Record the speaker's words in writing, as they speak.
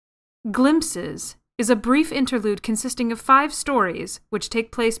Glimpses is a brief interlude consisting of 5 stories which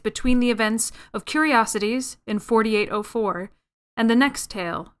take place between the events of Curiosities in 4804 and the next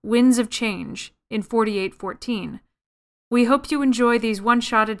tale, Winds of Change, in 4814. We hope you enjoy these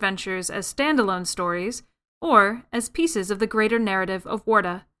one-shot adventures as standalone stories or as pieces of the greater narrative of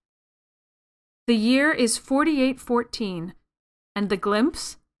Warda. The year is 4814, and the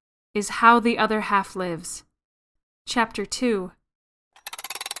glimpse is how the other half lives. Chapter 2.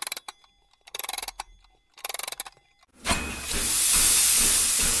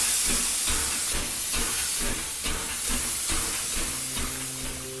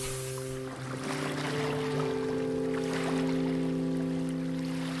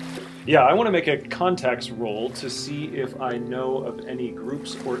 Yeah, I want to make a contacts roll to see if I know of any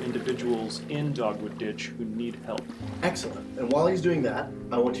groups or individuals in Dogwood Ditch who need help. Excellent. And while he's doing that,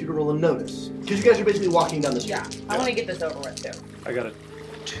 I want you to roll a notice. Because you guys are basically walking down the street. Yeah, I want to get this over with, too. I got a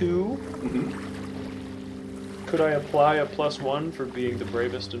 2. Mm-hmm. Could I apply a +1 for being the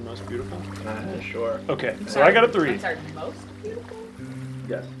bravest and most beautiful? Sure. Okay, so I got a 3. I'm sorry, most beautiful?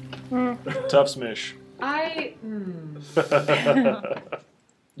 Yes. Tough smish.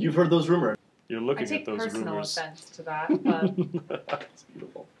 You've heard those rumors. You're looking I take at those personal rumors. offense to that, but That's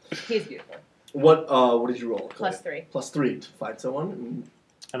beautiful. he's beautiful. What did you roll? +3. +3 to find someone.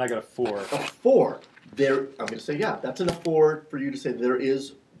 And I got a 4. A 4. There, I'm going to say, yeah, that's enough for you to say there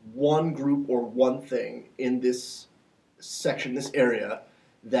is one group or one thing in this section, this area,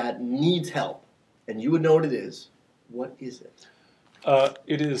 that needs help. And you would know what it is. What is it?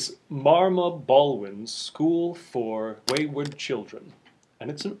 It is Marma Baldwin's School for Wayward Children. And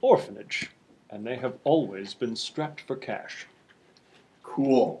it's an orphanage. And they have always been strapped for cash.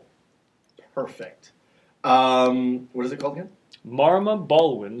 Cool. Perfect. What is it called again? Marma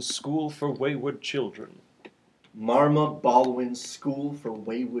Baldwin's School for Wayward Children. Marma Baldwin School for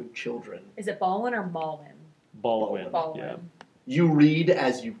Wayward Children. Is it Baldwin or Malwin? Baldwin. Baldwin. Yeah. You read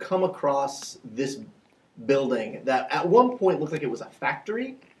as you come across this building that at one point looked like it was a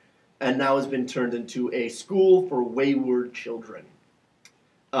factory and now has been turned into a school for wayward children.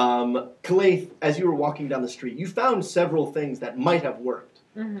 Kalaith, as you were walking down the street, you found several things that might have worked.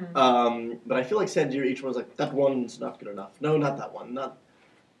 Mm-hmm. But I feel like Sandir, each one was like, that one's not good enough. No, not that one.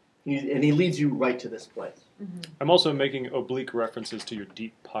 And he leads you right to this place. Mm-hmm. I'm also making oblique references to your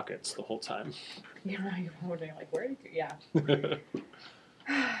deep pockets the whole time. You're wondering, like, where did you... Yeah.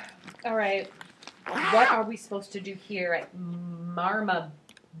 All right. What are we supposed to do here at Marma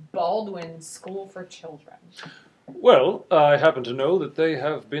Baldwin School for Children? Well, I happen to know that they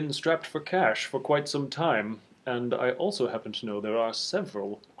have been strapped for cash for quite some time, and I also happen to know there are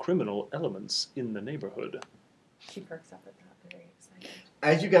several criminal elements in the neighborhood. She perks up at that, very excited.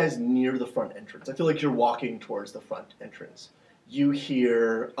 As you guys near the front entrance, I feel like you're walking towards the front entrance. You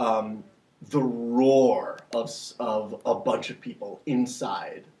hear the roar of a bunch of people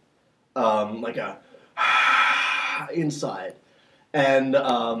inside, like a inside, and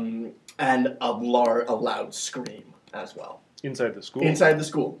a loud scream as well. Inside the school? Inside the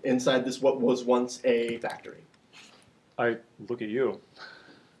school. Inside this what was once a factory. I look at you.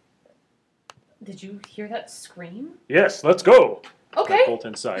 Did you hear that scream? Yes, let's go! Okay. I bolt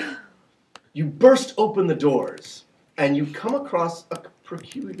inside. You burst open the doors, and you come across a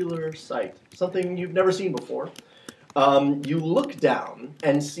peculiar sight, something you've never seen before. You look down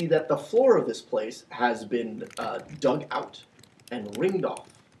and see that the floor of this place has been dug out and ringed off.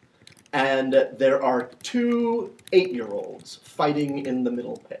 And there are 2 8-year-olds fighting in the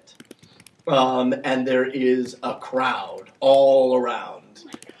middle pit. And there is a crowd all around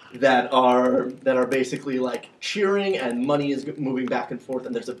that are basically like cheering, and money is moving back and forth.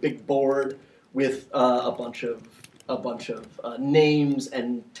 And there's a big board with a bunch of names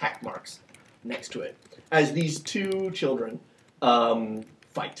and tack marks next to it as these 2 children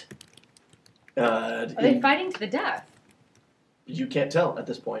fight. Are they fighting to the death? You can't tell at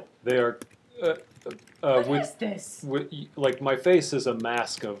this point. They are... What is this? Like, my face is a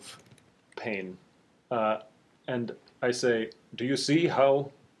mask of pain. And I say, do you see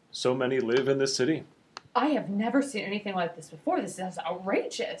how so many live in this city? I have never seen anything like this before. This is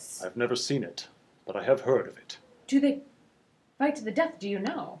outrageous. I've never seen it, but I have heard of it. Do they fight to the death? Do you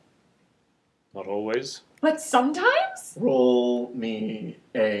know? Not always. But sometimes? Roll me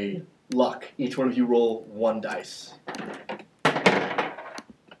a luck. Each one of you roll 1 dice.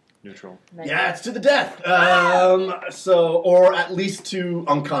 Neutral. Yeah, it's to the death. Or at least to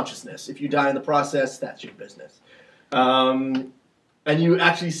unconsciousness. If you die in the process, that's your business. And you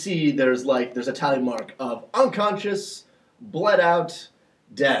actually see there's a tally mark of unconscious, bled out,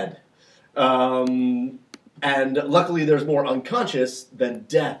 dead. And luckily there's more unconscious than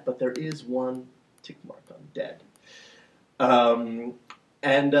death, but there is one tick mark on dead.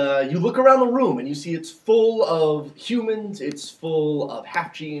 And you look around the room and you see it's full of humans, it's full of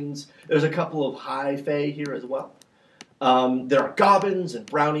half-genes. There's a couple of high fae here as well. There are goblins and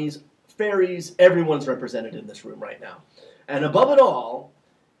brownies, fairies, everyone's represented in this room right now. And above it all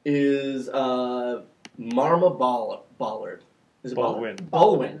is Marma Ballard. Is it Baldwin.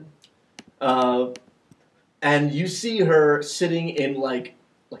 Baldwin. And you see her sitting in like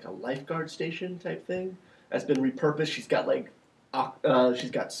a lifeguard station type thing that's been repurposed. She's got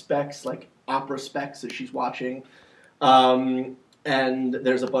she's got specs, like opera specs that she's watching. And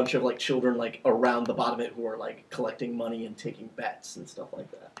there's a bunch of like children like around the bottom of it who are like collecting money and taking bets and stuff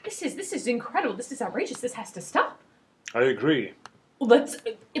like that. This is incredible. This is outrageous. This has to stop. I agree. Well,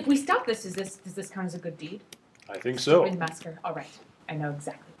 if we stop this, does this count as a good deed? I think so. Massacre. All right. I know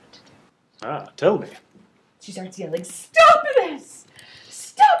exactly what to do. Ah, tell me. She starts yelling, "Stop this!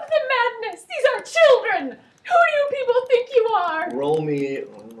 Stop the madness! These are children! Who do you people think you are?" Roll me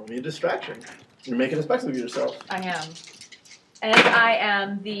a distraction. You're making a spectacle of yourself. I am. And I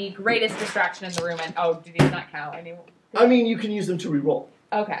am the greatest distraction in the room. And do these not count anymore? I mean, you can use them to re-roll.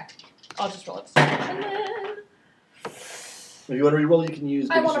 Okay. I'll just roll a distraction then. If you want to re-roll, you can use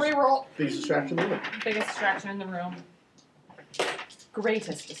I want to re-roll. biggest distraction in the room. Biggest distraction in the room.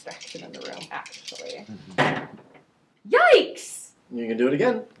 Greatest distraction in the room, actually. Yikes! You can do it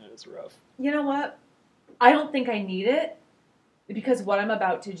again. That's rough. You know what? I don't think I need it, because what I'm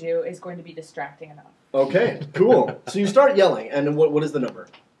about to do is going to be distracting enough. Okay, cool. So you start yelling, and what is the number?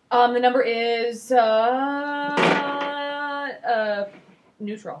 The number is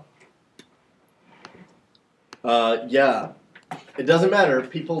neutral. Yeah. It doesn't matter.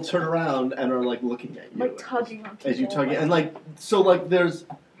 People turn around and are like looking at you. Like tugging on people. As you tug it. And like, so like there's,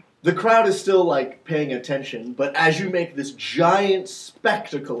 the crowd is still like paying attention, but as you make this giant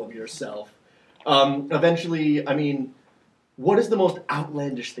spectacle of yourself, eventually, I mean, what is the most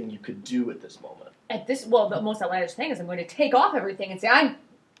outlandish thing you could do at this moment? The most outlandish thing is I'm going to take off everything and say, "I'm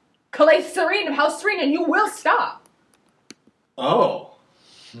Calais Serene of House Serene, and you will stop." Oh.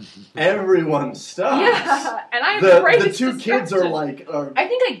 Everyone stops. Yeah, and I am the greatest two kids are like... I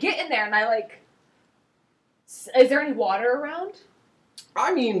think I get in there and I like... Is there any water around?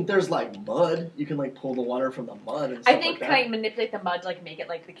 I mean, there's like mud. You can like pull the water from the mud and stuff I think, like can that. I manipulate the mud to like make it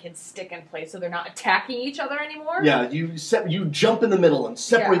like the kids stick in place so they're not attacking each other anymore? Yeah, you jump in the middle and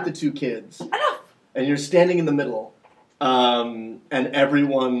separate the two kids. Enough! And you're standing in the middle. And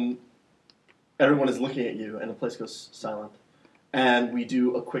everyone is looking at you and the place goes silent. And we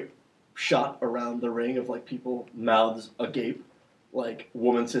do a quick shot around the ring of like people, mouths agape, like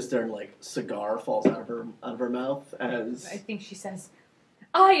woman sits there and like cigar falls out of her mouth as I think she says,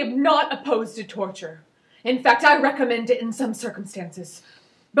 "I am not opposed to torture. In fact, I recommend it in some circumstances.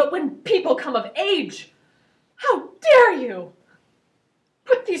 But when people come of age, how dare you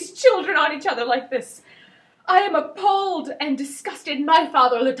put these children on each other like this? I am appalled and disgusted. My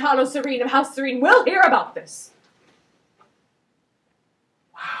father, Lutano Serene of House Serene, will hear about this."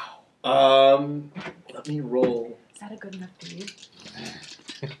 Let me roll. Is that a good enough deed?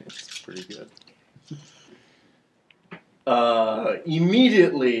 It's pretty good.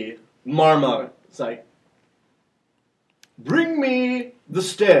 Immediately, Marma is like, "Bring me the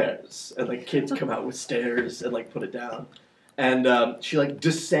stairs," and like kids come out with stairs and like put it down, and she like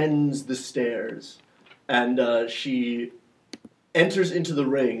descends the stairs, and she enters into the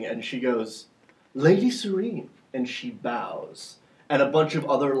ring, and she goes, "Lady Serene," and she bows. And a bunch of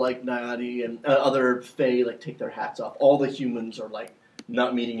other, like, Nayade and other Fae, like, take their hats off. All the humans are, like,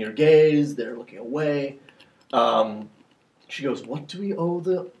 not meeting your gaze. They're looking away. She goes, "What do we owe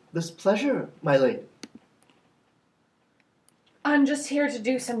this pleasure, my lady?" I'm just here to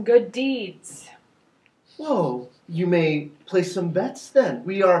do some good deeds. "Whoa, you may place some bets, then.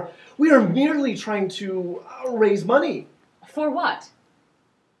 We are merely trying to raise money." For what?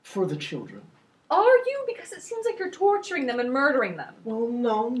 "For the children." Are you? Because it seems like you're torturing them and murdering them. "Well,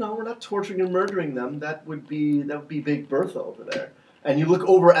 no, we're not torturing and murdering them. That would be Big Bertha over there." And you look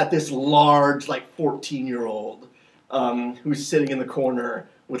over at this large, like 14-year-old, who's sitting in the corner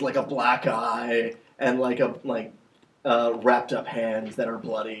with like a black eye and like wrapped up hands that are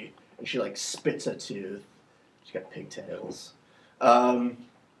bloody, and she like spits a tooth. She's got pigtails. And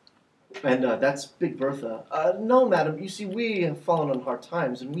that's Big Bertha. "No, madam. You see, we have fallen on hard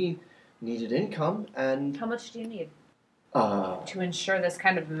times, and we needed income, and..." How much do you need To ensure this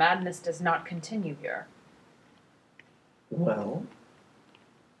kind of madness does not continue here? Well,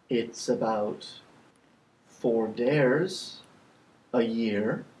 it's about 4 dares a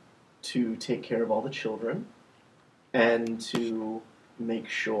year to take care of all the children. and to make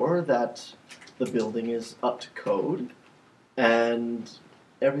sure that the building is up to code and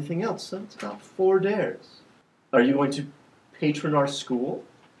everything else. So it's about 4 dares. Are you going to patron our school?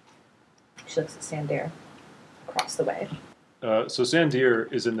 She looks at Sandair across the way. So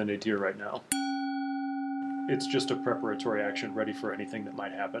Sandir is in the nadir right now. It's just a preparatory action ready for anything that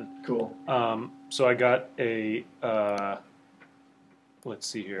might happen. Cool. So I got a, let's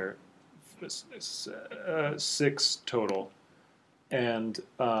see here, 6 total. And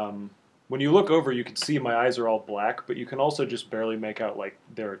when you look over, you can see my eyes are all black, but you can also just barely make out, like,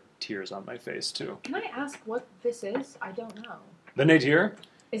 there are tears on my face, too. Can I ask what this is? I don't know. The nadir?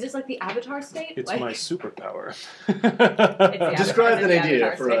 Is this like the Avatar state? It's like, my superpower. Describe the nadir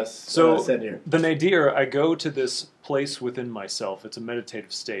Avatar for state. us, So, Sandir. the nadir, I go to this place within myself. It's a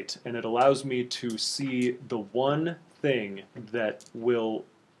meditative state, and it allows me to see the one thing that will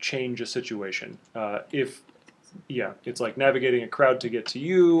change a situation. It's like navigating a crowd to get to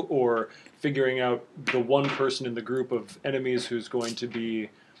you, or figuring out the one person in the group of enemies who's going to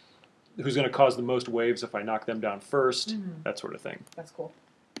cause the most waves if I knock them down first, that sort of thing. That's cool.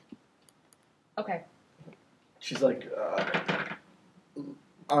 Okay. She's like,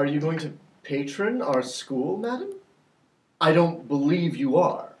 are you going to patron our school, madam? I don't believe you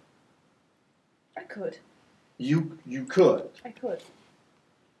are. I could. You could. I could.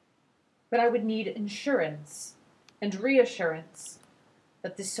 But I would need insurance and reassurance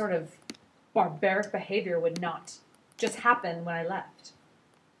that this sort of barbaric behavior would not just happen when I left.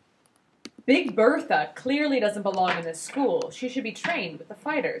 Big Bertha clearly doesn't belong in this school. She should be trained with the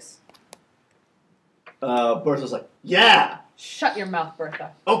fighters. Bertha's like, yeah, Shut your mouth,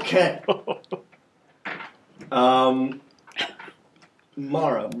 Bertha. okay.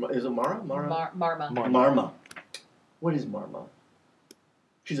 Mara, is it Mara? Marma. Marma. What is Marma?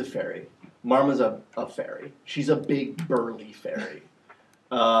 She's a fairy. Marma's a fairy. She's a big, burly fairy.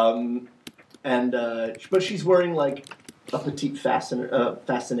 But she's wearing, like, a petite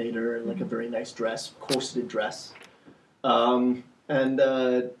fascinator and, like, a very nice dress, corseted dress.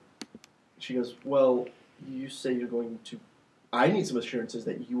 She goes, well, you say you're going to... I need some assurances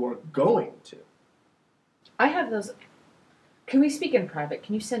that you are going to. I have those... Can we speak in private?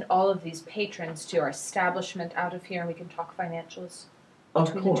 Can you send all of these patrons to our establishment out of here and we can talk financials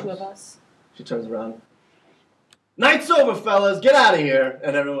between the 2 of us? She turns around. Night's over, fellas! Get out of here!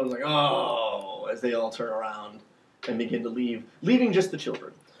 And everyone's like, oh, as they all turn around and begin to leave, leaving just the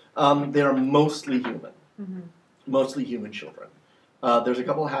children. They are mostly human. Mm-hmm. Mostly human children. There's a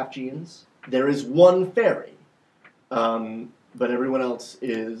couple of half-genes. There is one fairy. But everyone else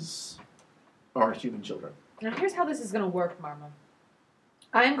are human children. Now here's how this is going to work, Marma.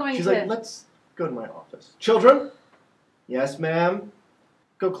 I am going She's to... like, let's go to my office. Children? Yes, ma'am?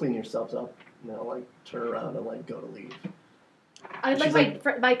 Go clean yourselves up. And they'll, like, turn around and, like, go to leave. I'd She's like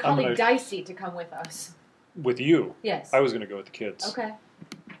my colleague gonna- Dicey to come with us. With you? Yes. I was going to go with the kids. Okay.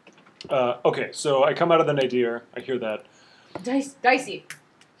 Okay, so I come out of the nadir. I hear that. Dicey.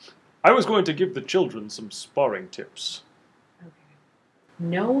 I was going to give the children some sparring tips. Okay.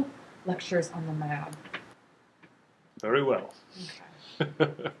 No lectures on the map. Very well.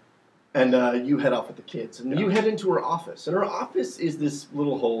 Okay. And you head off with the kids. And you head into her office. And her office is this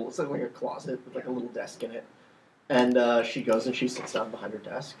little hole. It's like a closet with like a little desk in it. And she goes and she sits down behind her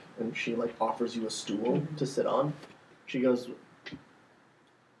desk. And she like offers you a stool to sit on. She goes,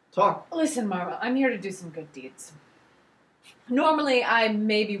 talk. Listen, Marma, I'm here to do some good deeds. Normally, I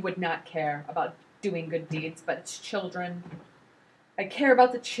maybe would not care about doing good deeds, but it's children. I care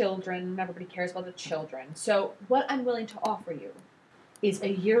about the children. Everybody cares about the children. So what I'm willing to offer you is a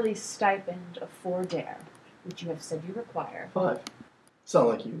yearly stipend of 4 dare, which you have said you require. 5. Sound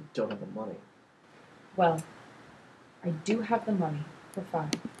like you don't have the money. Well, I do have the money for 5,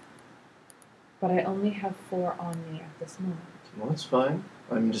 but I only have 4 on me at this moment. Well, that's fine.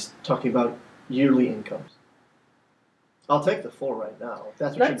 I'm just talking about yearly incomes. I'll take the 4 right now, if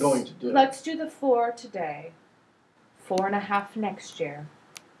that's what you're going to do. Let's do the 4 today, 4.5 next year,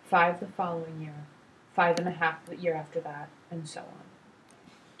 5 the following year, 5.5 the year after that, and so on.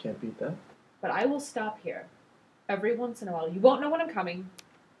 Can't beat that. But I will stop here every once in a while. You won't know when I'm coming.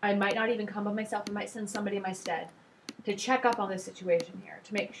 I might not even come by myself. I might send somebody in my stead to check up on this situation here,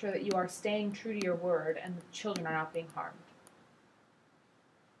 to make sure that you are staying true to your word and the children are not being harmed.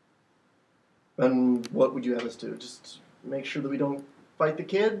 And what would you have us do? Just make sure that we don't fight the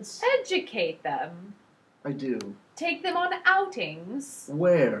kids? Educate them. I do. Take them on outings.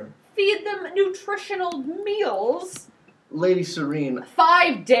 Where? Feed them nutritional meals. Lady Serene,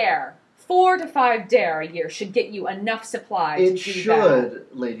 5 dare. 4 to 5 dare a year should get you enough supply to it do should,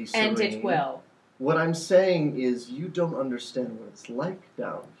 that. Lady Serene. And it will. What I'm saying is you don't understand what it's like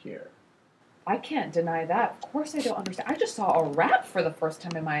down here. I can't deny that. Of course I don't understand. I just saw a rat for the first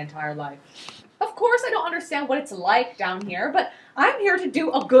time in my entire life. Of course I don't understand what it's like down here, but I'm here to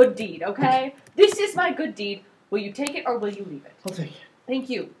do a good deed, okay? This is my good deed. Will you take it or will you leave it? I'll take it. Thank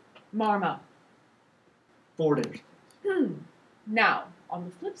you, Marma. 4 days. Now, on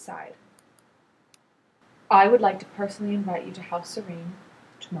the flip side, I would like to personally invite you to House Serene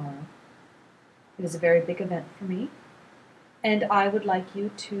tomorrow. It is a very big event for me, and I would like you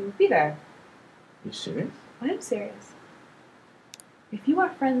to be there. You serious? I am serious. If you are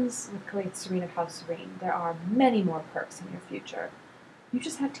friends with Khalid Serene of House Serene, there are many more perks in your future. You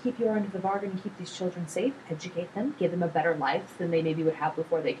just have to keep your end of the bargain and keep these children safe, educate them, give them a better life than they maybe would have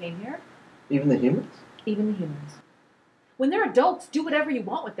before they came here. Even the humans? Even the humans. When they're adults, do whatever you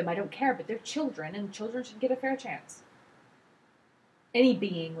want with them. I don't care, but they're children, and children should get a fair chance. Any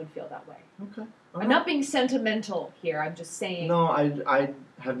being would feel that way. Okay. I'm not being sentimental here. I'm just saying. No, I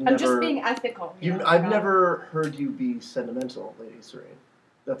have never... I'm just being ethical. I've never heard you be sentimental, Lady Serene.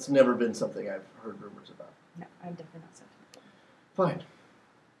 That's never been something I've heard rumors about. No, I'm definitely not sentimental. Fine.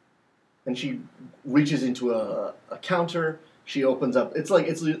 And she reaches into a counter. She opens up. It's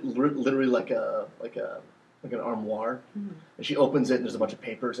literally like an armoire. Mm-hmm. And she opens it, and there's a bunch of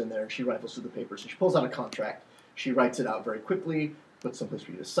papers in there. She rifles through the papers, and she pulls out a contract. She writes it out very quickly, puts someplace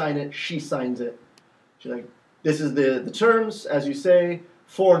for you to sign it. She signs it. She's like, this is the terms, as you say,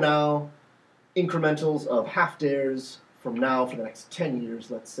 for now, incrementals of half dares from now for the next 10 years,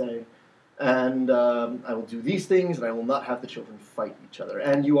 let's say. And I will do these things, and I will not have the children fight each other.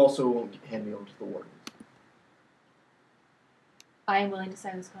 And you also won't hand me over to the wardens. I am willing to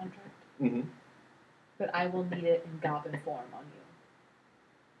sign this contract, Mm-hmm. but I will need it in goblin form on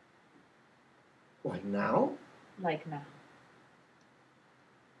you. Like now? Like now.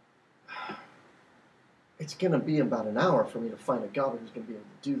 It's going to be about an hour for me to find a goblin who's going to be able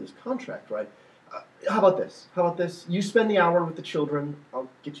to do this contract, right? How about this? You spend the hour with the children. I'll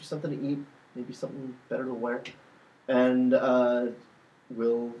get you something to eat, maybe something better to wear, and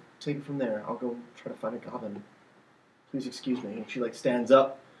we'll take it from there. I'll go try to find a goblin. Please excuse me. And she stands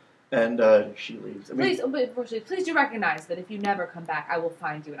up, and she leaves. Please do recognize that if you never come back, I will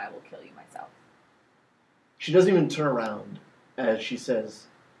find you and I will kill you myself. She doesn't even turn around as she says,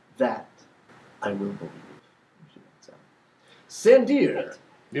 "That I will believe." She walks out. Sandir,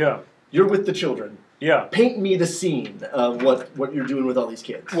 Yeah. you're with the children. Yeah. Paint me the scene of what you're doing with all these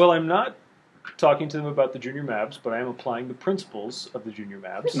kids. Well, I'm not talking to them about the junior Mabs, but I am applying the principles of the junior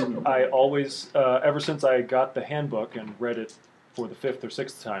Mabs. Mhm. I always, ever since I got the handbook and read it for the 5th or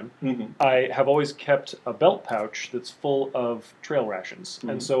 6th time, Mm-hmm. I have always kept a belt pouch that's full of trail rations. Mhm.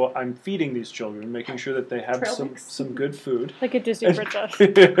 And so I'm feeding these children, making sure that they have Trail some mix. good food. Like a Disney princess.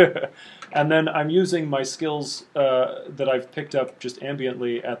 And then I'm using my skills that I've picked up just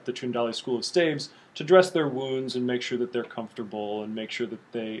ambiently at the Trindali School of Staves to dress their wounds and make sure that they're comfortable and make sure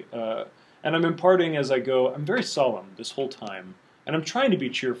that they... and I'm imparting as I go. I'm very solemn this whole time. And I'm trying to be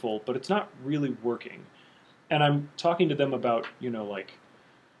cheerful, but it's not really working. And I'm talking to them about,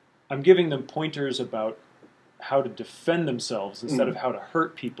 I'm giving them pointers about how to defend themselves instead of how to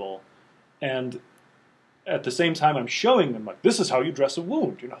hurt people. And at the same time, I'm showing them, this is how you dress a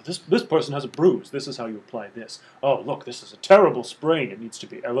wound. This person has a bruise. This is how you apply this. Oh, look, this is a terrible sprain. It needs to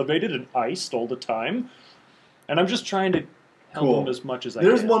be elevated and iced all the time. And I'm just trying to help Cool. them as much as I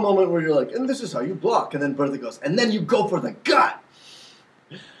There's can. one moment where you're like, and this is how you block. And then Bertha goes, and then you go for the gut.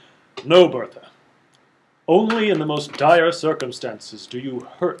 No, Bertha. Only in the most dire circumstances do you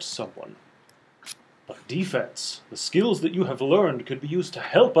hurt someone. But defense, the skills that you have learned could be used to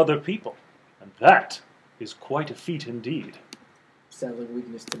help other people. And that is quite a feat indeed. Sounds like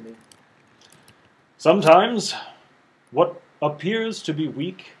weakness to me. Sometimes, what appears to be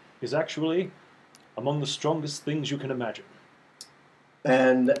weak is actually among the strongest things you can imagine.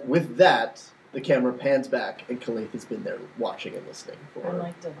 And with that, the camera pans back, and Khalid has been there watching and listening for I'm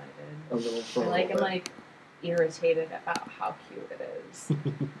delighted. a little. For a I'm little bit. irritated about how cute it is.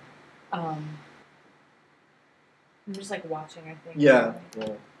 I'm just watching, I think. Yeah.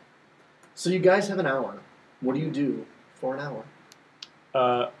 Well, so you guys have an hour. What do you do for an hour?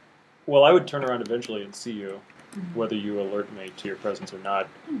 Well, I would turn around eventually and see you, whether you alert me to your presence or not.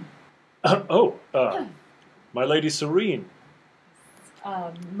 My Lady Serene.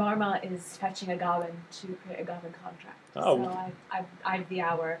 Marma is fetching a goblin to create a goblin contract. Oh. So I've the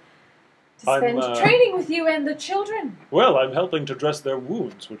hour to I'm, spend training with you and the children. Well, I'm helping to dress their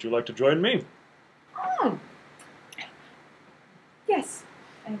wounds. Would you like to join me? Oh. Yes,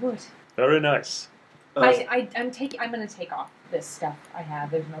 I would. Very nice. I'm gonna take off this stuff I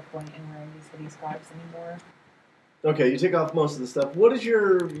have. There's no point in wearing these hoodie scarves anymore. Okay, you take off most of the stuff. What does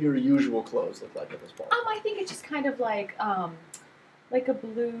your usual clothes look like at this point? I think it's just kind of like a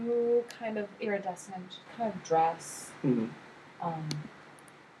blue kind of iridescent kind of dress. Mm-hmm.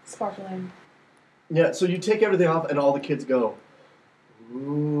 Sparkling. Yeah, so you take everything off, and all the kids go,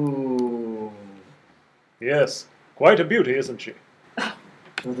 ooh. Yes, quite a beauty, isn't she?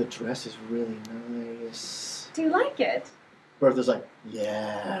 Oh, the dress is really nice. Do you like it? Bertha's like,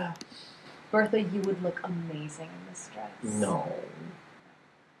 yeah. Bertha, you would look amazing in this dress. No.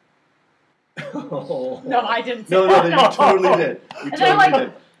 Oh. No, I didn't say No, that. you totally did. You And totally I'm like,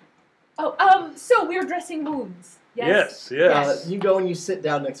 did. Oh, so we're dressing moons. Yes. Yes. You go and you sit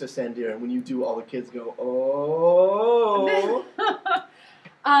down next to Sandir, and when you do, all the kids go, oh.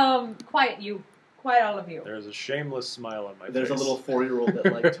 Quiet you. Quiet all of you. There's a shameless smile on my face. There's a little 4-year-old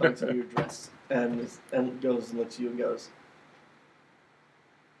that like tugs into your dress and goes and looks at you and goes,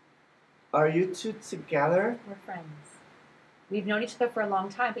 "Are you two together?" We're friends. We've known each other for a long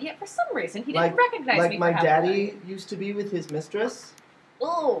time, but yet for some reason he Like- didn't recognize me. Like for my half daddy used to be with his mistress. the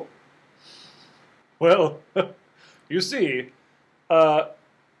time. Oh, Well, you see,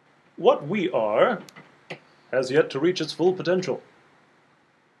 what we are has yet to reach its full potential.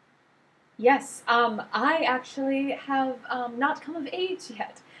 yes. I actually have not come of age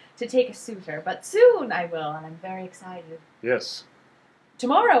yet to take a suitor, but soon I will, and I'm very excited. Yes.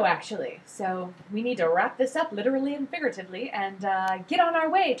 Tomorrow, actually. So we need to wrap this up literally and figuratively and get on our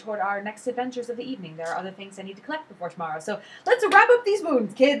way toward our next adventures of the evening. There are other things I need to collect before tomorrow. So let's wrap up these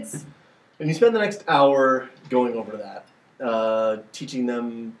wounds, kids. And you spend the next hour going over that, teaching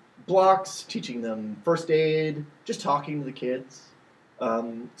them blocks, teaching them first aid, just talking to the kids,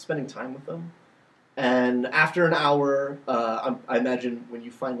 spending time with them. And after an hour, I imagine when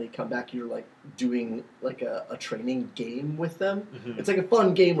you finally come back, you're like doing like a training game with them. Mm-hmm. It's like a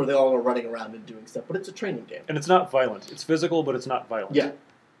fun game where they all are running around and doing stuff, but it's a training game. And it's not violent. It's physical, but it's not violent. Yeah,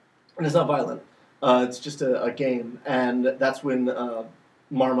 and it's not violent. It's just a game, and that's when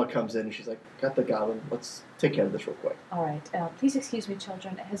Marma comes in and she's like, "Got the goblin. Let's take care of this real quick." All right. Please excuse me,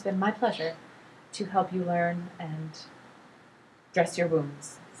 children. It has been my pleasure to help you learn and dress your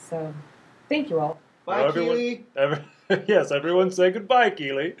wounds. So thank you all. Bye, Everyone- Keely. Yes, everyone say goodbye,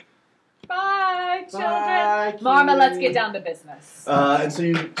 Keely. Bye, children. Bye, Marma, let's Keely. get down to business. And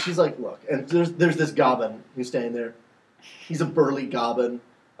so she's like, "Look," and there's this goblin who's standing there. He's a burly goblin.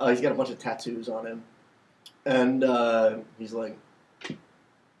 He's got a bunch of tattoos on him, and he's like,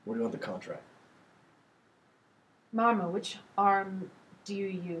 "Where do you want the contract?" Marma, which arm do you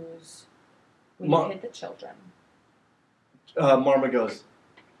use when Ma- you hit the children? Marma goes,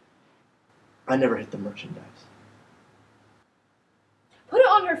 "I never hit the merchandise." Put it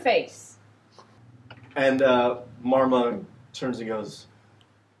on her face. And Marma turns and goes,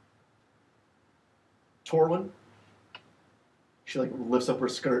 "Torwin?" She like lifts up her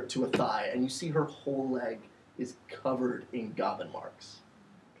skirt to a thigh, and you see her whole leg is covered in goblin marks.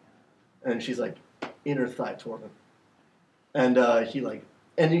 And she's like, "In her thigh, Torwin."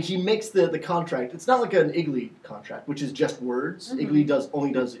 And he makes the contract. It's not like an Igley contract, which is just words. Mhm. Igley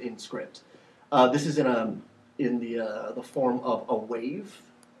only does in script. This is in the form of a wave.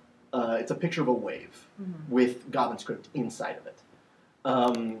 It's a picture of a wave with goblin script inside of it.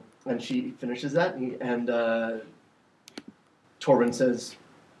 And she finishes that, and Torvin says,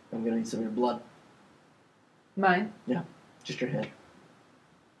 "I'm going to need some of your blood." Mine? Just your hand.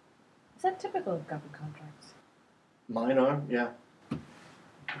 Is that typical of government contracts? Mine are? Yeah.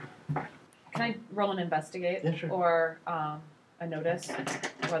 Can I roll an investigate? Yeah, sure. Or a notice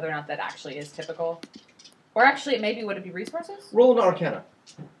whether or not that actually is typical? Or actually, maybe would it be resources? Roll an Arcana.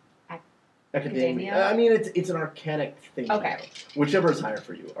 Academia? I mean, it's an Arcanic thing. Okay. Whichever is higher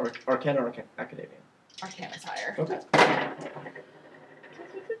for you. Arcana or Academia. Arcana's higher. Okay.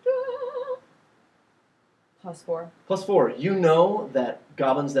 +4. +4. You know that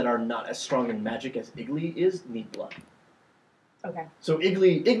goblins that are not as strong in magic as Igley is need blood. Okay. So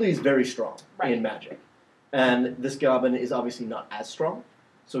Igley is very strong Right. in magic. And this goblin is obviously not as strong,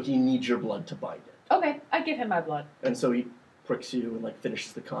 so he needs your blood to bind it. Okay, I give him my blood. And so he pricks you and like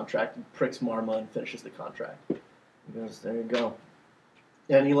finishes the contract, and pricks Marma and finishes the contract. He goes, "There you go."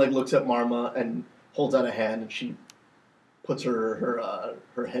 And he like looks at Marma and holds out a hand, and she puts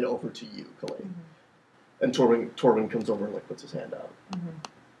her head over to you, Khalid. And Torvin comes over and like puts his hand out.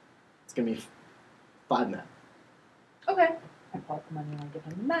 It's gonna be 5 men. Okay. I pull out the money and I give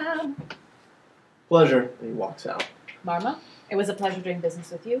him the map. Pleasure. And he walks out. Marma, it was a pleasure doing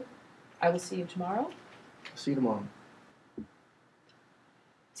business with you. I will see you tomorrow. See you tomorrow.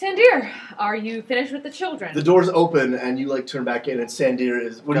 Sandir, are you finished with the children? The doors open and you like turn back in, and Sandir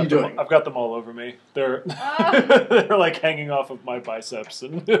is. What are you doing? I've got them all over me. They're they're like hanging off of my biceps.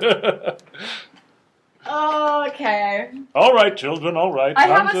 And Oh, okay. all right, children. All right. I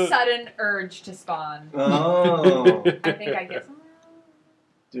time have a to- sudden urge to spawn. Oh. I think I get somewhere.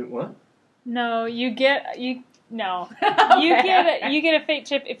 Do what? No, you no. Okay. You get a fate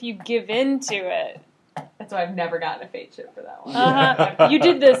chip if you give in to it. That's why I've never gotten a fate chip for that one. Uh-huh. You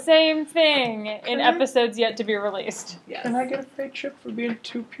did the same thing in episodes yet to be released. Yes. Can I get a fate chip for being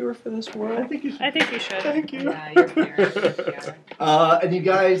too pure for this I world? think you should. I think you should. Thank you. Yeah, you're pure. And you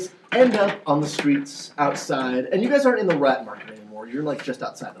guys end up on the streets outside, and you guys aren't in the rat market anymore. You're like just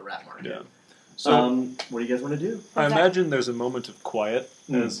outside the rat market. Yeah. So What do you guys want to do? I imagine there's a moment of quiet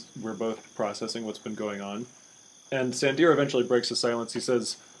Mm. as we're both processing what's been going on. And Sandir eventually breaks the silence. He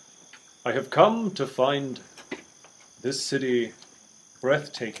says, I have come to find this city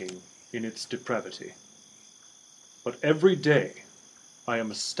breathtaking in its depravity. But every day I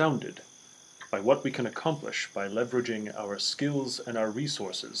am astounded by what we can accomplish by leveraging our skills and our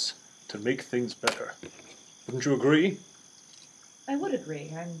resources to make things better. Wouldn't you agree? I would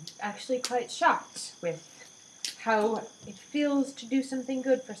agree. I'm actually quite shocked with how it feels to do something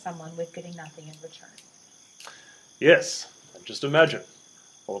good for someone with getting nothing in return. Yes, and just imagine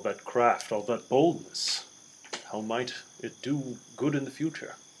all that craft, all that boldness. How might it do good in the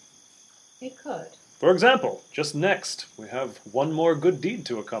future? It could. For example, just next, we have one more good deed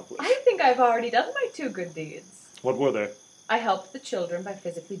to accomplish. I think I've already done my 2 good deeds. What were they? I helped the children by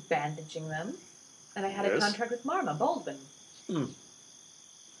physically bandaging them, and I had a Yes. contract with Marma Baldwin.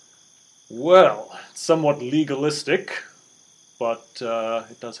 Well, it's somewhat legalistic, but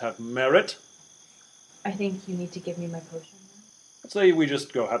it does have merit. I think you need to give me my potion. Let's say we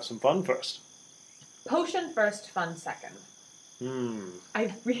just go have some fun first. Potion first, fun second. Hmm.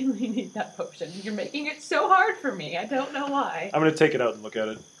 I really need that potion. You're making it so hard for me. I don't know why. I'm going to take it out and look at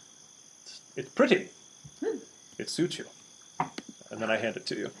it. It's pretty. Hmm. It suits you. And then I hand it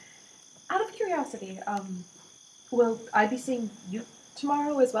to you. Out of curiosity, will I be seeing you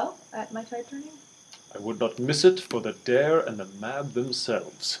tomorrow as well at my tide turning? I would not miss it for the dare and the mad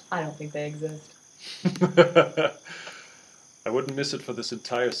themselves. I don't think they exist. I wouldn't miss it for this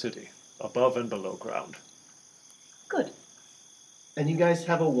entire city, above and below ground. Good. And you guys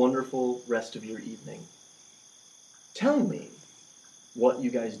have a wonderful rest of your evening. Tell me what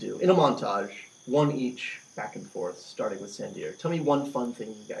you guys do in a montage, one each, back and forth, starting with Sandir. Tell me one fun thing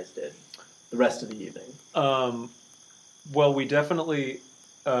you guys did the rest of the evening. Well, we definitely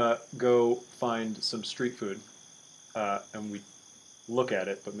go find some street food, and we look at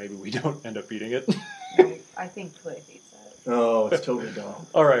it, but maybe we don't end up eating it. I think Clay eats it. Oh, it's totally gone.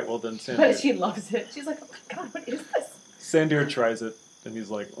 All right, well then But Sandir, she loves it. She's like, oh my god, what is this? Sandir tries it, and he's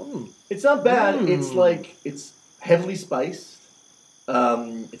like, It's not bad. Mm. It's like, it's heavily spiced.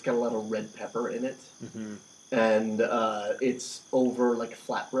 It's got a lot of red pepper in it. mhm. And it's over like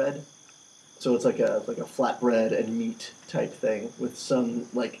flatbread. So it's like a flatbread and meat type thing with some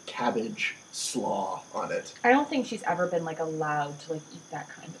like cabbage slaw on it. I don't think she's ever been like allowed to like eat that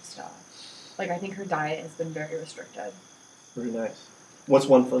kind of stuff. Like I think her diet has been very restricted. Very nice. What's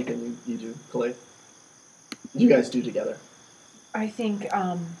one fun thing you do, Khalid? You guys do together. I think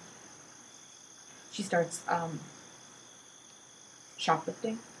she starts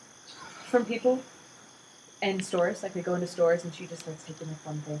shoplifting from people in stores. Like we go into stores and she just starts taking like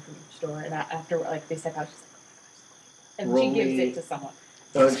one thing from each store, and after like they step out, she's like, oh my gosh, and she gives it to someone.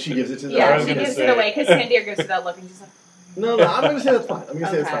 She gives it to the I Yeah, was she gonna gives say. it away because Sandir gives it that look, and she's like. No, I'm going to say that's fine. I'm going to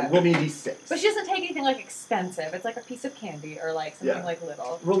say that's Okay. fine. Roll me a d6. But she doesn't take anything like expensive. It's like a piece of candy or like something Yeah. like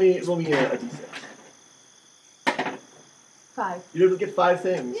little. Roll me a d6. 5. You're able to get 5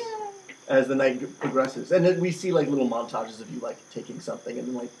 things Yay. as the night progresses. And then we see like little montages of you like taking something and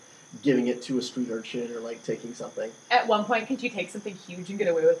then like giving it to a street urchin or like taking something. At one point, can she take something huge and get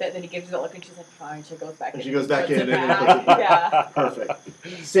away with it? And then he gives her that look, and she's like, "Fine." She goes back. And in she goes back puts in it and back. puts it- Yeah. Perfect.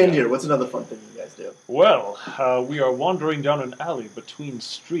 Sandir, what's another fun thing you guys do? Well, we are wandering down an alley between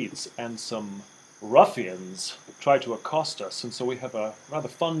streets, and some ruffians try to accost us, and so we have a rather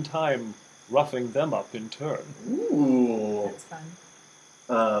fun time roughing them up in turn. Ooh. That's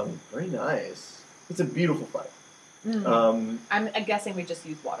fun. Very nice. It's a beautiful fight. Mm. I'm guessing we just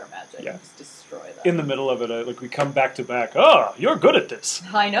use water magic Yeah. and just destroy them. In the middle of it, like we come back to back. Oh, you're good at this.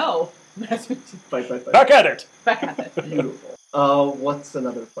 I know. Fight. Back at it. Back at it. Beautiful. What's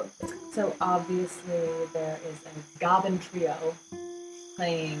another fun thing? So obviously there is a goblin trio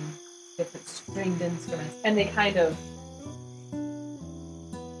playing different stringed instruments, and they kind of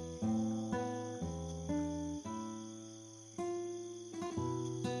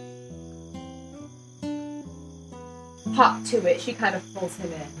hop to it. She kind of pulls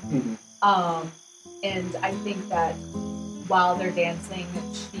him in. And I think that while they're dancing,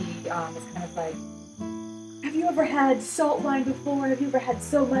 she is kind of like, have you ever had salt wine before? Have you ever had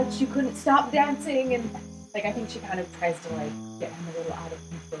so much you couldn't stop dancing? And like, I think she kind of tries to like get him a little out of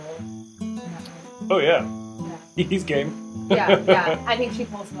control. Oh yeah, Yeah. he's game. Yeah. I think she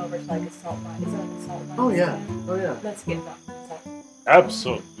pulls him over to like a salt wine. Is it like a salt wine? Oh yeah. stand? Oh yeah. Let's get that. Salt.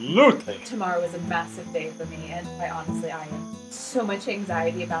 Absolutely. Tomorrow is a massive day for me, and quite honestly, I am so much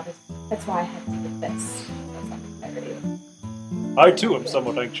anxiety about it. That's why I had to get this. That's clarity. I too am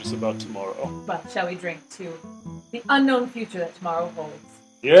somewhat anxious about tomorrow. Well, shall we drink to the unknown future that tomorrow holds?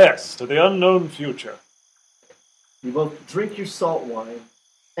 Yes, to the unknown future. You both drink your salt wine,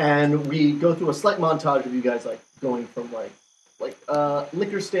 and we go through a slight montage of you guys like going from like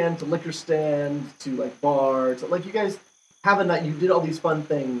liquor stand to like bar to like you guys have a night. You did all these fun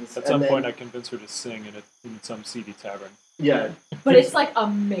things. At some point, I convinced her to sing in some seedy tavern. Yeah. But it's like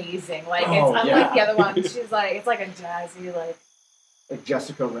amazing. Like it's Oh, unlike yeah. the other ones. She's like it's like a jazzy like. Like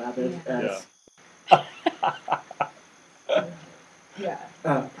Jessica Rabbit. Yeah. As, Yeah.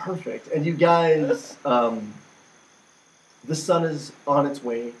 perfect. And you guys, the sun is on its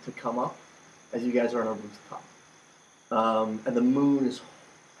way to come up as you guys are on a rooftop. And the moon is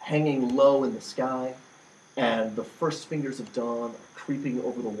hanging low in the sky, and the first fingers of dawn are creeping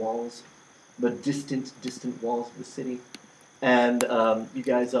over the walls, the distant walls of the city. And you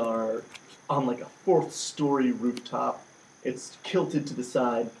guys are on like a 4th-story rooftop. It's kilted to the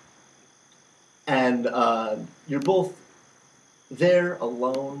side. And you're both there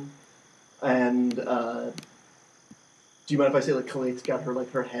alone. And do you mind if I say like Kalate's got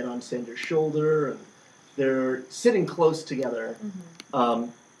her head on Sandra's shoulder, and they're sitting close together,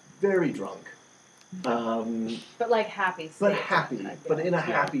 very drunk, But like happy. State, but happy, I but feel. in a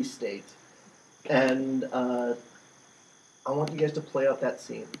happy state. And I want you guys to play out that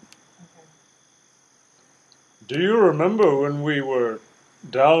scene. Okay. Do you remember when we were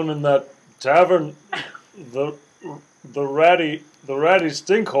down in that tavern, the ratty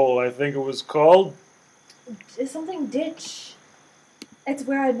stinkhole, I think it was called? It's something ditch. It's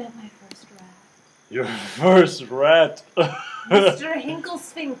where I met my first rat. Your first rat. Mr. Hinkle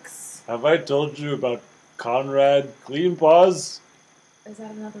Sphinx. Have I told you about Conrad Cleanpaws? Is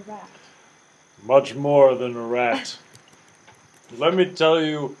that another rat? Much more than a rat. Let me tell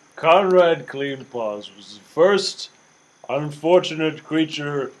you, Conrad Cleanpaws was the first unfortunate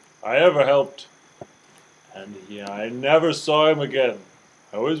creature I ever helped. And I never saw him again.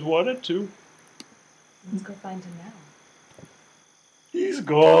 I always wanted to. Let's go find him now. He's Oh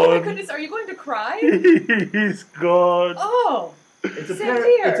gone. my goodness, are you going to cry? He's gone. Oh! It's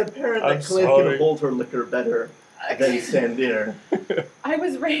Sandir. apparent I'm that Cliff sorry. can hold her liquor better than Sandir. I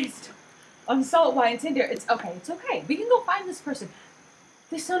was raised on salt wine Tinder. It's okay. We can go find this person.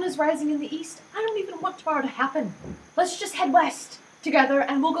 The sun is rising in the east. I don't even want tomorrow to happen. Let's just head west together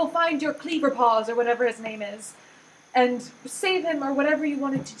and we'll go find your Cleaver Paws or whatever his name is and save him or whatever you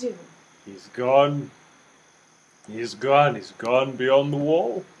wanted to do. He's gone. He's gone. He's gone beyond the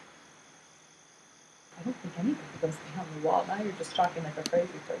wall. I don't think anybody goes beyond the wall. Now you're just talking like a crazy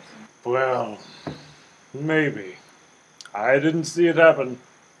person. Well, maybe. I didn't see it happen,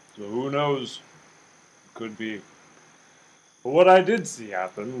 so who knows? Could be. But what I did see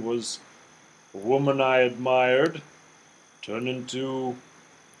happen was a woman I admired turn into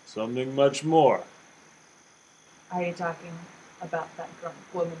something much more. Are you talking about that drunk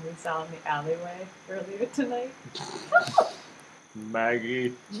woman we saw in the alleyway earlier tonight?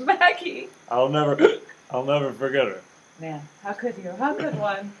 Maggie. Maggie! I'll never forget her. Man, how could you? How could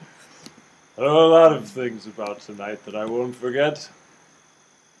one? There are a lot of things about tonight that I won't forget.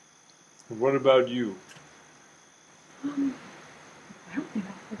 What about you? I don't think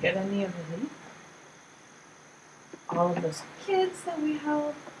I'll forget any of it. All of those kids that we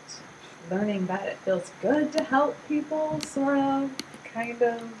helped, learning that it feels good to help people, sort of, kind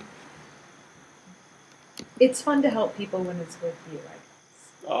of. It's fun to help people when it's with you, I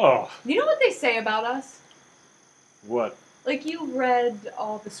guess. Oh, You know what they say about us? what? Like, you read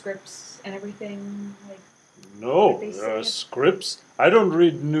all the scripts and everything, like, No, What they there are say. scripts. I don't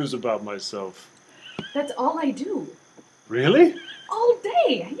read news about myself. that's all I do. Really? All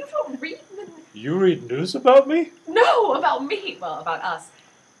day! You don't read the... You read news about me? No, about me! Well, about us.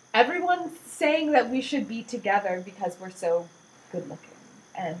 Everyone's saying that we should be together because we're so good-looking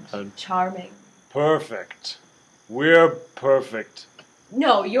and And- charming. Perfect. We're perfect.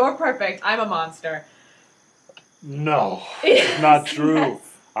 No, you're perfect. I'm a monster. No, it's not true. Yes.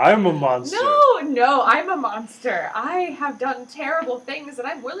 I'm a monster. No, I'm a monster. I have done terrible things and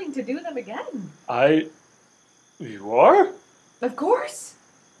I'm willing to do them again. You are? Of course.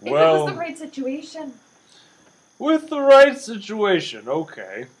 If Well, it was the right situation. with the right situation,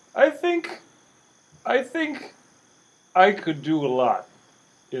 okay. I think I could do a lot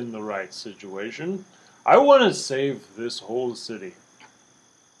in the right situation. I want to save this whole city.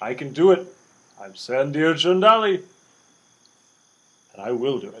 I can do it. I'm Sandir Chandali. And I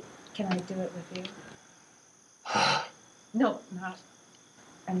will do it. Can I do it with you? No, not.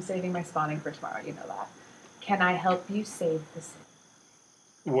 I'm saving my spawning for tomorrow, you know that. Can I help you save the city?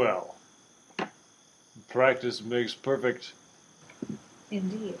 Well, practice makes perfect.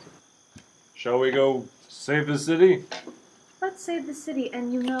 Indeed. Shall we go save the city? Let's save the city,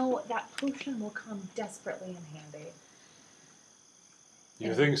 and you know that potion will come desperately in handy.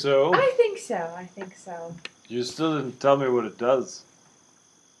 You think so? I think so. You still didn't tell me what it does.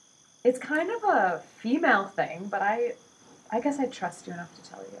 It's kind of a female thing, but I guess I trust you enough to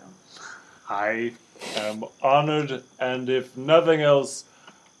tell you. I am honored, and if nothing else,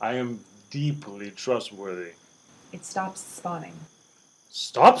 I am deeply trustworthy. It stops spawning.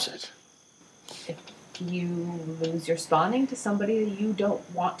 Stops it? If you lose your spawning to somebody that you don't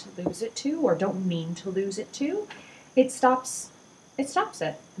want to lose it to, or don't mean to lose it to, it stops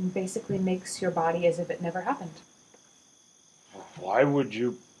it, and basically makes your body as if it never happened. Why would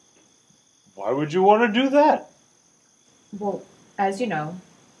you want to do that? Well, as you know,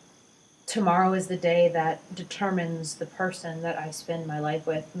 tomorrow is the day that determines the person that I spend my life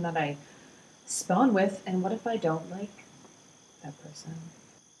with and that I spawn with, and what if I don't like that person?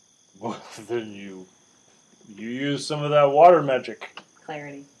 Well, then you use some of that water magic.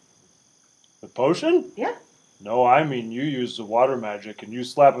 Clarity. The potion? Yeah. No, I mean you use the water magic and you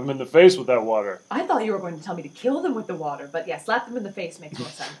slap him in the face with that water. I thought you were going to tell me to kill them with the water, but yeah, slap them in the face makes more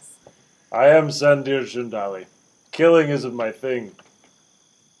sense. I am Sandir Shindali. Killing isn't my thing.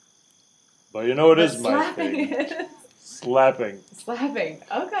 But you know what is my slapping thing? is. Slapping. Slapping.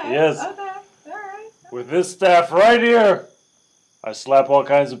 Okay. Yes. Okay. All right. With this staff right here, I slap all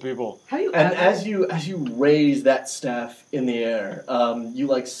kinds of people. Have you And ever... as you raise that staff in the air, you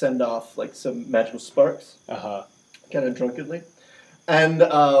like send off like some magical sparks, Uh-huh. kind of drunkenly, and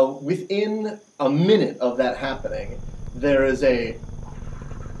within a minute of that happening, there is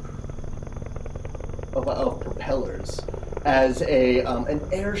of propellers as an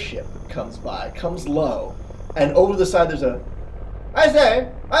airship comes by, comes low, and over the side there's a, I say,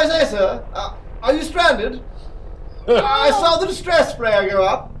 sir, are you stranded? I saw the distress sprayer go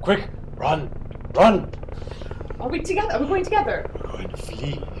up. Quick, run! Are we together? Are we going together? We're going to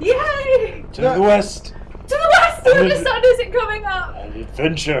flee Yay! to the west. To the west where the sun isn't coming up! An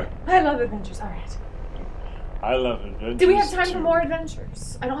adventure. I love adventures. All right. I love adventures. Do we have time too. for more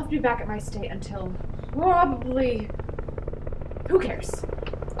adventures? I don't have to be back at my state until probably... Who cares?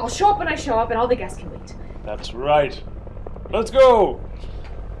 I'll show up when I show up and all the guests can wait. That's right. Let's go!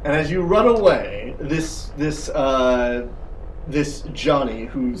 And as you run away, this Johnny,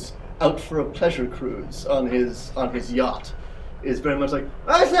 who's out for a pleasure cruise on his yacht, is very much like,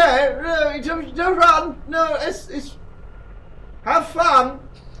 I say, don't run. No, it's have fun.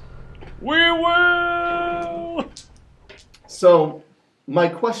 We will! So, my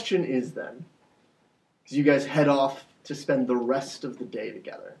question is then, because you guys head off to spend the rest of the day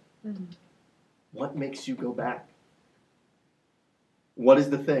together, what makes you go back? What is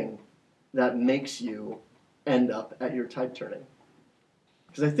the thing that makes you end up at your type turning?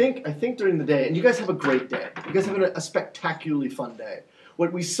 Because I think during the day, and you guys have a great day. You guys have a spectacularly fun day.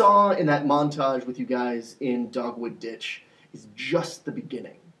 What we saw in that montage with you guys in Dogwood Ditch is just the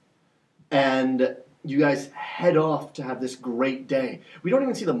beginning. And you guys head off to have this great day. We don't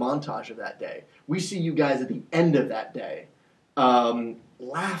even see the montage of that day. We see you guys at the end of that day,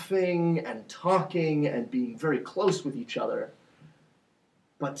 laughing and talking and being very close with each other.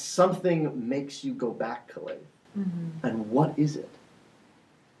 But something makes you go back, Khalid. And what is it?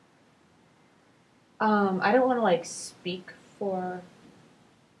 I don't want to speak for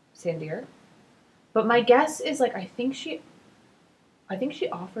Sandir, but my guess is I think she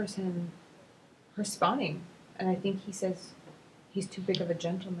offers him her spawning, and I think he says he's too big of a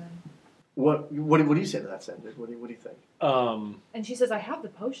gentleman. What do you say to that, Sandir? What do you think? And she says, I have the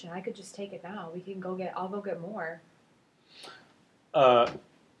potion. I could just take it now. I'll go get more.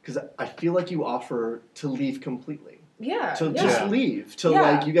 Because I feel like you offer to leave completely. Yeah. Just leave.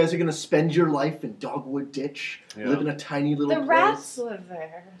 You guys are going to spend your life in Dogwood Ditch, live in a tiny little place. The rats live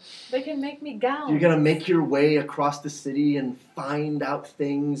there. They can make me gowns. You're going to make your way across the city and find out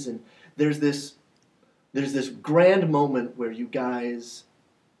things. And there's this grand moment where you guys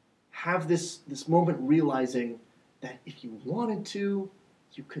have this moment realizing that if you wanted to,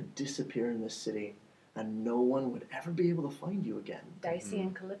 you could disappear in this city. and no one would ever be able to find you again. Dicey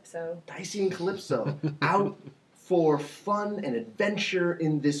and Calypso. Dicey and Calypso, out for fun and adventure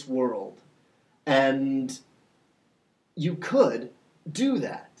in this world. And you could do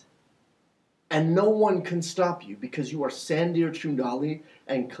that. And no one can stop you because you are Sandir Trundali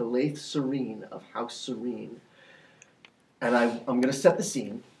and Kalaith Serene of House Serene. And I'm going to set the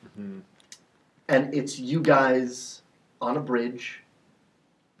scene. Mm-hmm. And it's you guys on a bridge.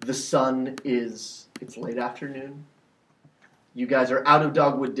 The sun it's late afternoon. You guys are out of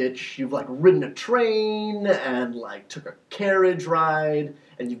Dogwood Ditch. You've like ridden a train and like took a carriage ride.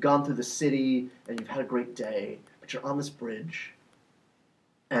 And you've gone through the city and you've had a great day. But you're on this bridge.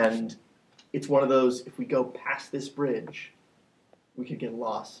 And it's one of those, if we go past this bridge, we could get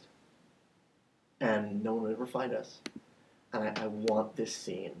lost. And no one will ever find us. And I want this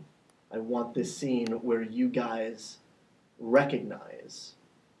scene. I want this scene where you guys recognize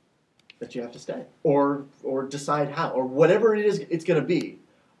that you have to stay. Or decide how. Or whatever it is it's going to be.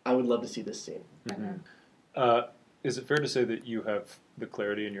 I would love to see this scene. Mm-hmm. Is it fair to say that you have the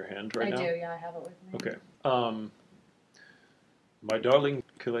clarity in your hand right now? I do, yeah, I have it with me. Okay. My darling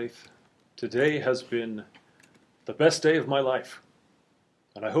Kalaith, today has been the best day of my life.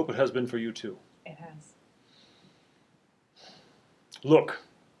 And I hope it has been for you too. It has. Look,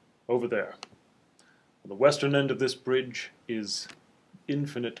 over there. On the western end of this bridge is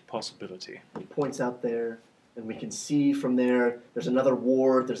infinite possibility. He points out there, and we can see from there's another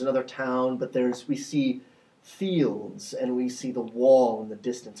ward, there's another town, but we see fields, and we see the wall in the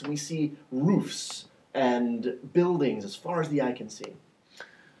distance, and we see roofs and buildings as far as the eye can see.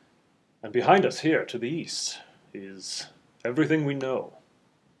 And behind us here, to the east, is everything we know.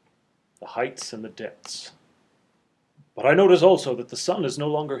 The heights and the depths. But I notice also that the sun is no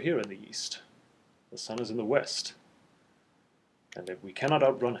longer here in the east. The sun is in the west. And that we cannot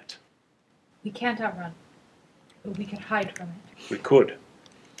outrun it. We can't outrun, but we could hide from it. We could.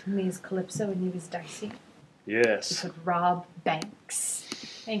 Me as Calypso and you as Dicey. We Yes. could rob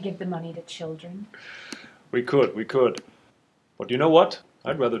banks and give the money to children. We could. But you know what?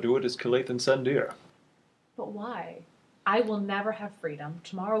 I'd rather do it as Kalaith and Sandir. But why? I will never have freedom.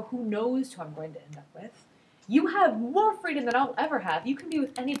 Tomorrow, who knows who I'm going to end up with? You have more freedom than I'll ever have. You can be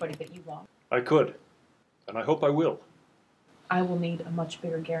with anybody that you want. I could. And I hope I will. I will need a much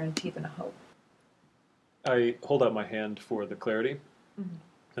bigger guarantee than a hope. I hold out my hand for the clarity. Mhm.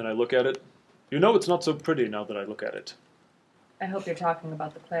 And I look at it. You know it's not so pretty now that I look at it. I hope you're talking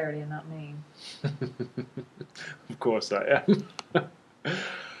about the clarity and not me. Of course I am.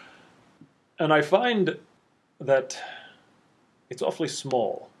 And I find that it's awfully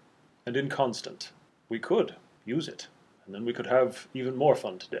small and inconstant. We could use it, and then we could have even more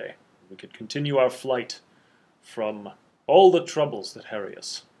fun today. We could continue our flight from all the troubles that harry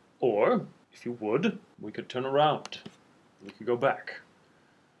us. Or, if you would, we could turn around. We could go back.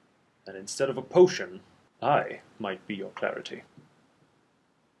 And instead of a potion, I might be your clarity.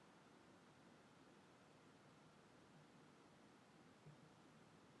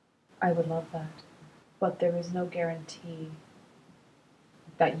 I would love that. But there is no guarantee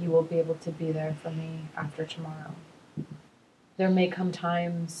that you will be able to be there for me after tomorrow. There may come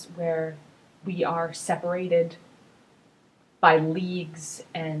times where we are separated by leagues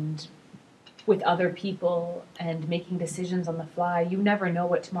and with other people and making decisions on the fly. You never know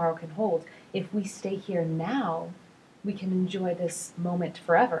what tomorrow can hold. If we stay here now, we can enjoy this moment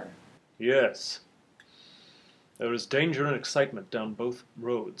forever. Yes. There is danger and excitement down both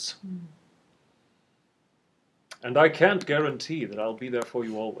roads. And I can't guarantee that I'll be there for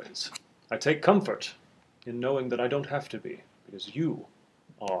you always. I take comfort in knowing that I don't have to be, because you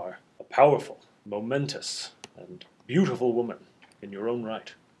are a powerful, momentous, and beautiful woman in your own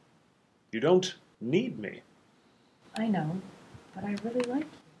right. You don't need me, I know, but I really like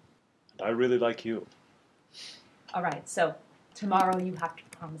you. and I really like you. All right, so tomorrow you have to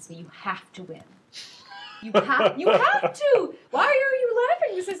promise me. You have to win. You have to. Why are you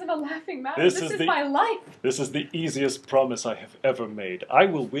laughing? This isn't a laughing matter. This is my life. This is the easiest promise I have ever made. I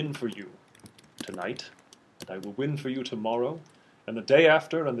will win for you tonight, and I will win for you tomorrow, and the day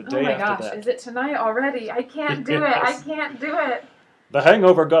after, and the day after that. Oh my gosh, is it tonight already? I can't do it. I Yes. can't do it. The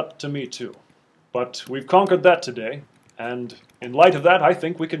hangover got to me too, but we've conquered that today, and in light of that, I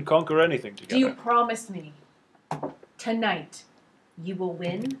think we can conquer anything together. Do you promise me tonight you will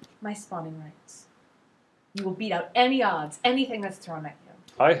win my spawning rights? You will beat out any odds, anything that's thrown at you.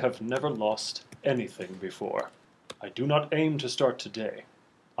 I have never lost anything before. I do not aim to start today.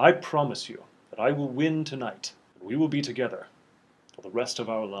 I promise you that I will win tonight, and we will be together for the rest of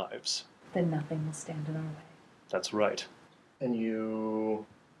our lives. Then nothing will stand in our way. That's right. And you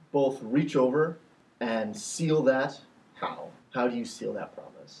both reach over and seal that. How? How do you seal that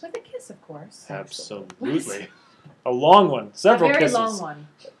promise? With a kiss, of course. Absolutely. A long one. Several a very kisses. long one.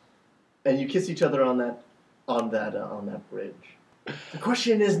 And you kiss each other on that bridge. The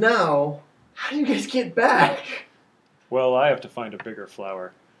question is now, how do you guys get back? Well, I have to find a bigger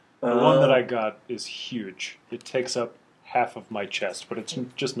flower. The one that I got is huge. It takes up half of my chest, but it's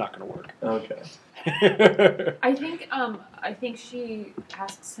just not going to work. Okay. I think she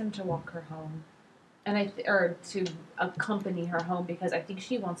asks him to walk her home, and or to accompany her home because I think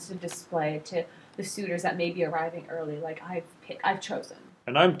she wants to display to the suitors that may be arriving early, like I've chosen.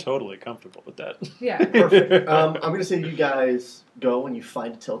 And I'm totally comfortable with that. Yeah. Perfect. I'm going to say you guys go and you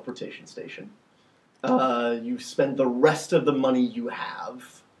find a teleportation station. You spend the rest of the money you have.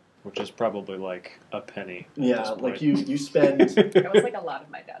 Which is probably like a penny. At Yeah, this point. like you spend. That was like a lot of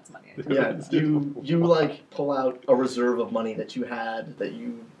my dad's money. Yeah, you like pull out a reserve of money that you had that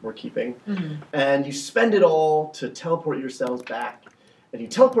you were keeping, and you spend it all to teleport yourselves back, and you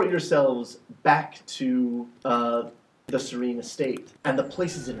teleport yourselves back to the Serene Estate, and the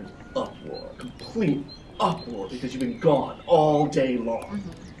place is in an uproar, complete uproar because you've been gone all day long.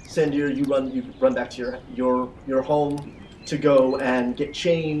 Sandir, you run back to your home to go and get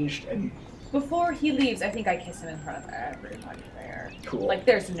changed and. Before he leaves, I think I kiss him in front of everybody there. Cool. Like,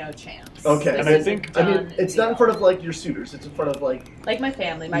 there's no chance. Okay. And I think- It's not in front of like your suitors. It's in front of like my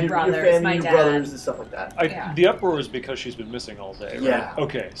family, my your brothers, family, my your dad. brothers, and stuff like that. Yeah. The uproar is because she's been missing all day, right? Yeah.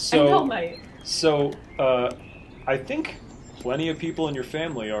 Okay, I know so I think plenty of people in your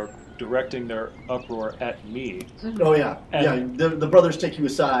family are directing their uproar at me. Oh yeah, And- yeah. The brothers take you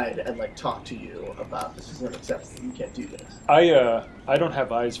aside and like talk to you about this is unacceptable. You can't do this. I don't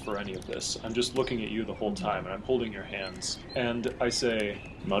have eyes for any of this. I'm just looking at you the whole time, and I'm holding your hands. And I say,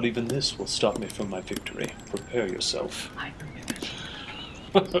 not even this will stop me from my victory. Prepare yourself.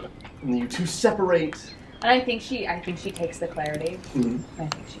 And you two separate. And I think she takes the clarity. Mhm. I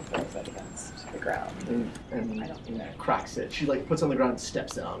think she throws it against the ground. And I don't do that. cracks it. She like puts it on the ground and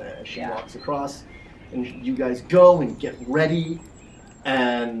steps on it as she Yeah. walks across. And you guys go and get ready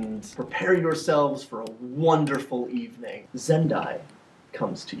and prepare yourselves for a wonderful evening. Zendai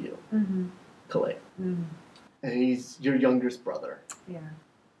comes to you, Kalei, and he's your youngest brother. Yeah.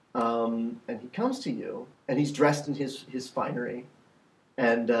 And he comes to you, and he's dressed in his finery,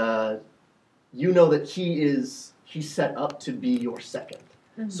 and you know that he's set up to be your second.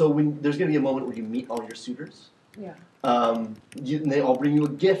 So when there's going to be a moment where you meet all your suitors, Yeah. and they all bring you a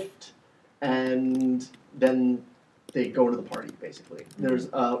gift, and then they go to the party. Basically, there's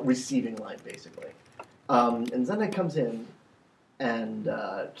a receiving line basically, and Zendai comes in. And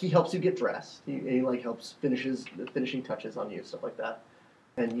he helps you get dressed. He like helps finishes the finishing touches on you, stuff like that.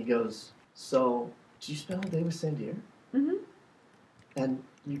 And he goes, "So, did you spend all day with Sandir? And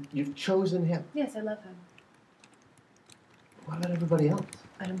you've chosen him. Yes, I love him. What about everybody else?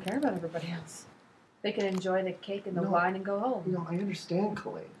 I don't care about everybody else. They can enjoy the cake and the No. wine and go home. You know, I understand,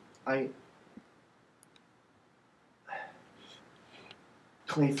 Kalei.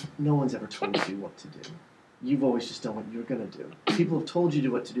 Kalei, no one's ever told you what to do. You've always just done what you're gonna do. People have told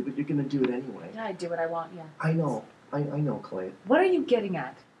you what to do, but you're gonna do it anyway. Yeah, I do what I want. Yeah. I know, Kalei. What are you getting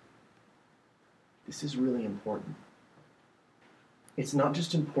at? This is really important. It's not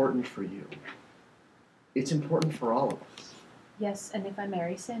just important for you. It's important for all of us. Yes, and if I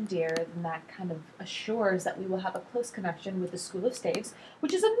marry Sandir, then that kind of assures that we will have a close connection with the School of Staves,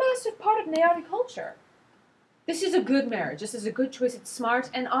 which is a massive part of Nayari culture. This is a good marriage. This is a good choice. It's smart.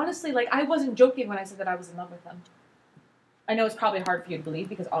 And honestly, like, I wasn't joking when I said that I was in love with him. I know it's probably hard for you to believe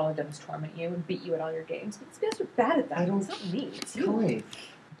because all I've done is torment you and beat you at all your games. But it's because you're bad at that. I don't- It's not me. It's you. Kalei,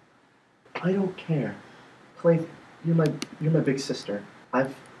 I don't care. Kalei, you're my big sister.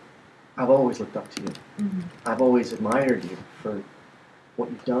 I've always looked up to you. I've always admired you for what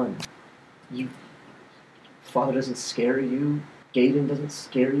you've done. Father doesn't scare you. Gaiden doesn't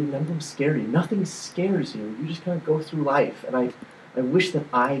scare you. None of them scare you. Nothing scares you. You just kind of go through life, and I wish that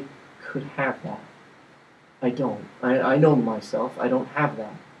I could have that. I don't. I know myself. I don't have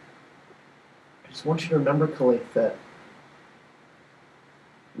that. I just want you to remember, Kalei, that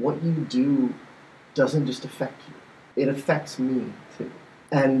what you do doesn't just affect you. It affects me, too.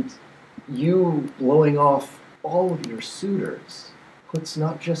 And you blowing off all of your suitors puts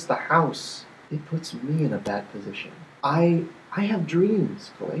not just the house, it puts me in a bad position. I have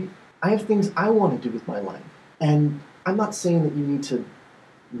dreams, Kalei. I have things I want to do with my life. And I'm not saying that you need to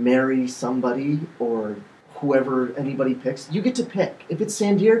marry somebody or whoever anybody picks. You get to pick. If it's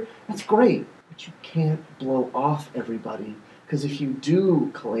Sandir, that's great. But you can't blow off everybody. Because if you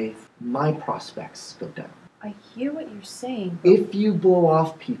do, Kalei, my prospects go down. I hear what you're saying. If you blow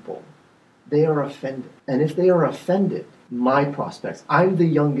off people, they are offended. And if they are offended, my prospects, I'm the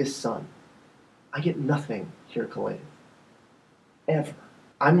youngest son. I get nothing here, Kalaith. Ever.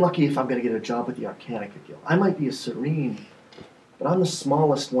 I'm lucky if I'm going to get a job with the Arcanica Guild. I might be a Serene, but I'm the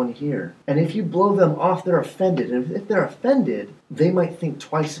smallest one here. And if you blow them off, they're offended. And if they're offended, they might think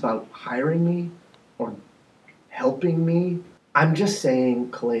twice about hiring me or helping me. I'm just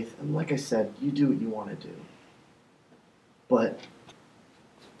saying, Kalaith, and like I said, you do what you want to do. But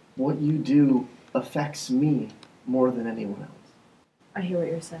what you do affects me more than anyone else. I hear what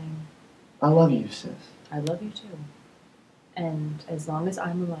you're saying. I love you, sis. I love you too. And as long as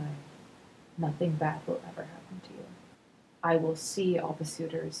I'm alive, nothing bad will ever happen to you. I will see all the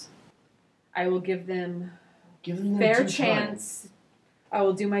suitors. I will give them Give them fair due chance. I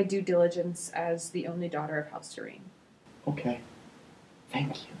will do my due diligence as the only daughter of House Serene. time. Okay.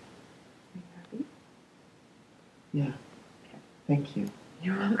 Thank you. Are you happy? Yeah. Okay. Thank you.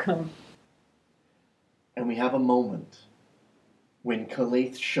 You're welcome. And we have a moment when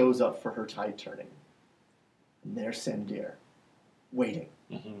Kalaith shows up for her tide turning. And there's Sandir, waiting.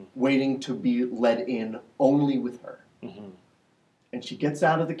 Waiting to be led in only with her. And she gets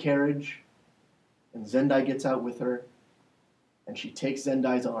out of the carriage, and Zendai gets out with her, and she takes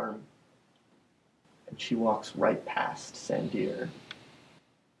Zendai's arm, and she walks right past Sandir,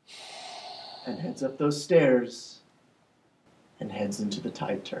 and heads up those stairs, and heads into the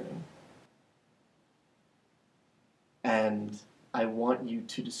tide turning. And I want you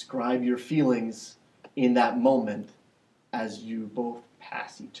to describe your feelings in that moment as you both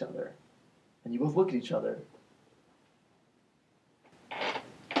pass each other. And you both look at each other.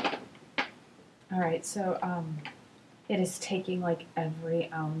 All right, so it is taking like every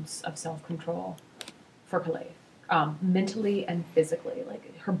ounce of self-control for Kalaith, mentally and physically.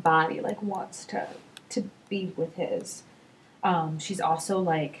 Like her body like wants to be with his. She's also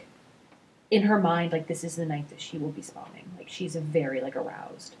like in her mind like this is the night that she will be spawning. Like she's very like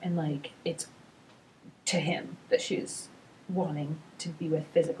aroused and like it's to him that she's wanting to be with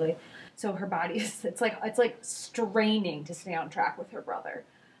physically. So her body is it's like straining to stay on track with her brother.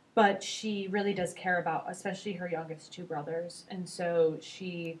 But she really does care about, especially her youngest two brothers. And so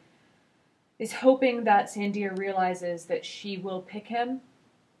she is hoping that Sandir realizes that she will pick him.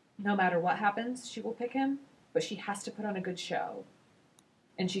 No matter what happens, she will pick him. But she has to put on a good show.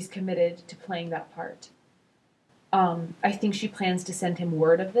 And she's committed to playing that part. I think she plans to send him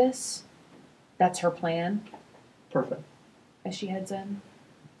word of this. That's her plan. Perfect. As she heads in.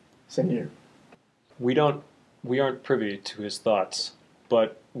 Sandir. We aren't privy to his thoughts,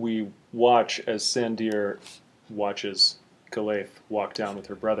 but we watch as Sandir watches Kalaith walk down with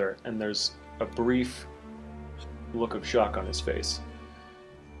her brother, and there's a brief look of shock on his face.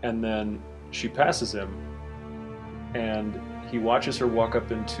 And then she passes him, and he watches her walk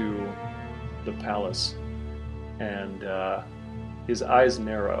up into the palace, and his eyes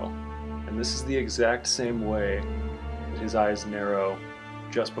narrow. And this is the exact same way that his eyes narrow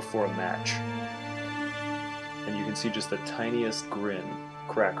just before a match. And you can see just the tiniest grin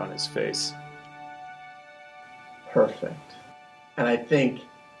crack on his face. Perfect. And I think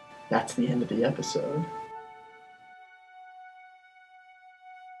that's the end of the episode.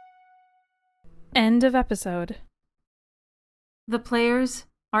 End of episode. The players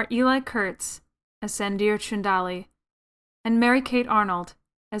are Eli Kurtz as Sandir Chundali and Mary-Kate Arnold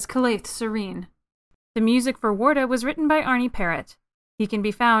as Kalaith Serene. The music for Warda was written by Arnie Parrott. He can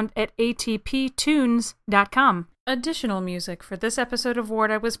be found at atptunes.com. Additional music for this episode of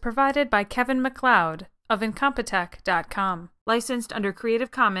Warda was provided by Kevin MacLeod of Incompetech.com. Licensed under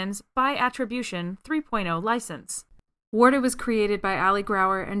Creative Commons by Attribution 3.0 license. Warda was created by Ali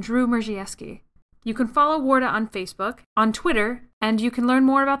Grauer and Drew Merzieski. You can follow Warda on Facebook, on Twitter, and you can learn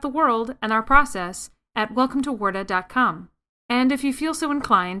more about the world and our process at welcometowarda.com. And if you feel so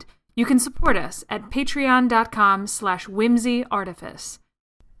inclined, you can support us at patreon.com/whimsyartifice.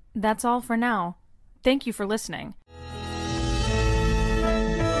 That's all for now. Thank you for listening.